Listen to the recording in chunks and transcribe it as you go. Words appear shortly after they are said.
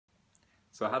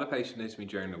So I had a patient in to me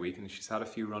during the week and she's had a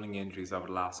few running injuries over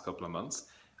the last couple of months.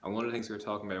 And one of the things we were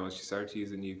talking about was she started to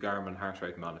use a new Garmin heart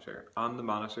rate monitor. On the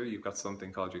monitor, you've got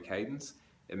something called your Cadence.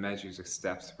 It measures your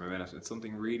steps per minute. It's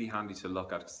something really handy to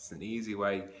look at because it's an easy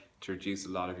way to reduce a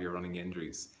lot of your running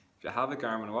injuries. If you have a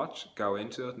Garmin watch, go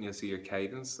into it and you'll see your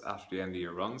cadence after the end of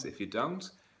your runs. If you don't,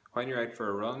 when you're out for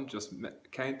a run, just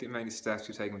count the amount of steps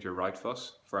you take with your right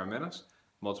foot for a minute,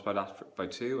 multiply that by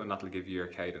 2 and that'll give you your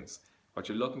cadence. What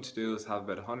you're looking to do is have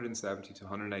about 170 to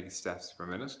 180 steps per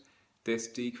minute. This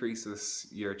decreases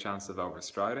your chance of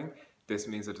overstriding. This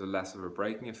means that there's less of a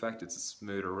braking effect, it's a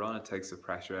smoother run, it takes the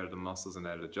pressure out of the muscles and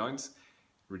out of the joints,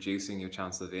 reducing your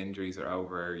chance of injuries or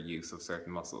overuse of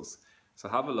certain muscles. So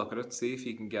have a look at it, see if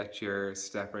you can get your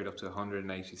step rate up to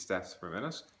 180 steps per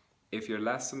minute. If you're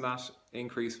less than that,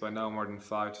 increase by no more than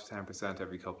 5 to 10%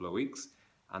 every couple of weeks,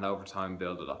 and over time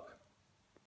build it up.